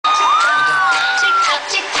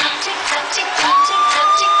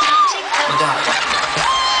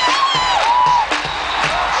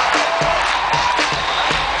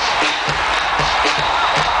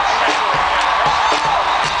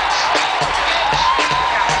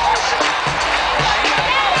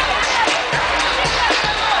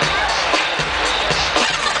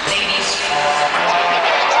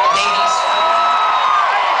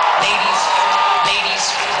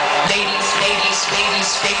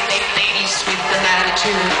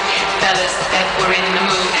attitude. Fellas that were in the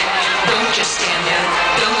mood. Don't just stand there.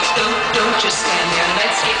 Don't just stand there.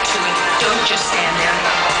 Let's get to it. Don't just stand there.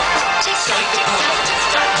 Strike the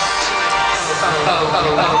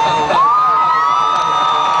pose.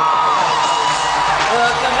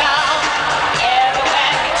 Look around.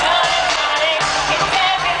 Everywhere you turn and body. It's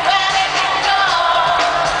everywhere that you go.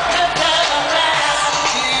 Look around.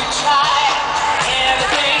 You try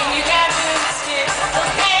everything you can do to skip the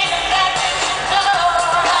pain of that you know.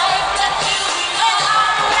 Life that you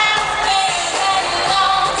belong. And things that you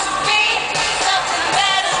long to be. Something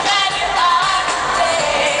better than you are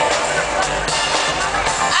today.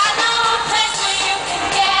 I know a place where you can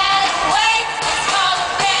get away. It's called a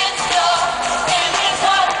dance floor. And it's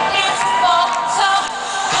what it's for. So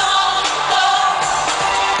don't go.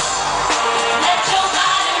 Let your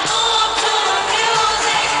body move to the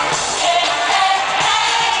music. Hey, hey,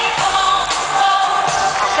 hey, come on, go.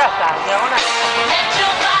 Let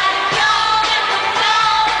your body go with the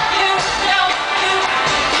flow. You know you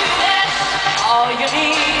can do that. All you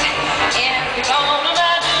need if you're gonna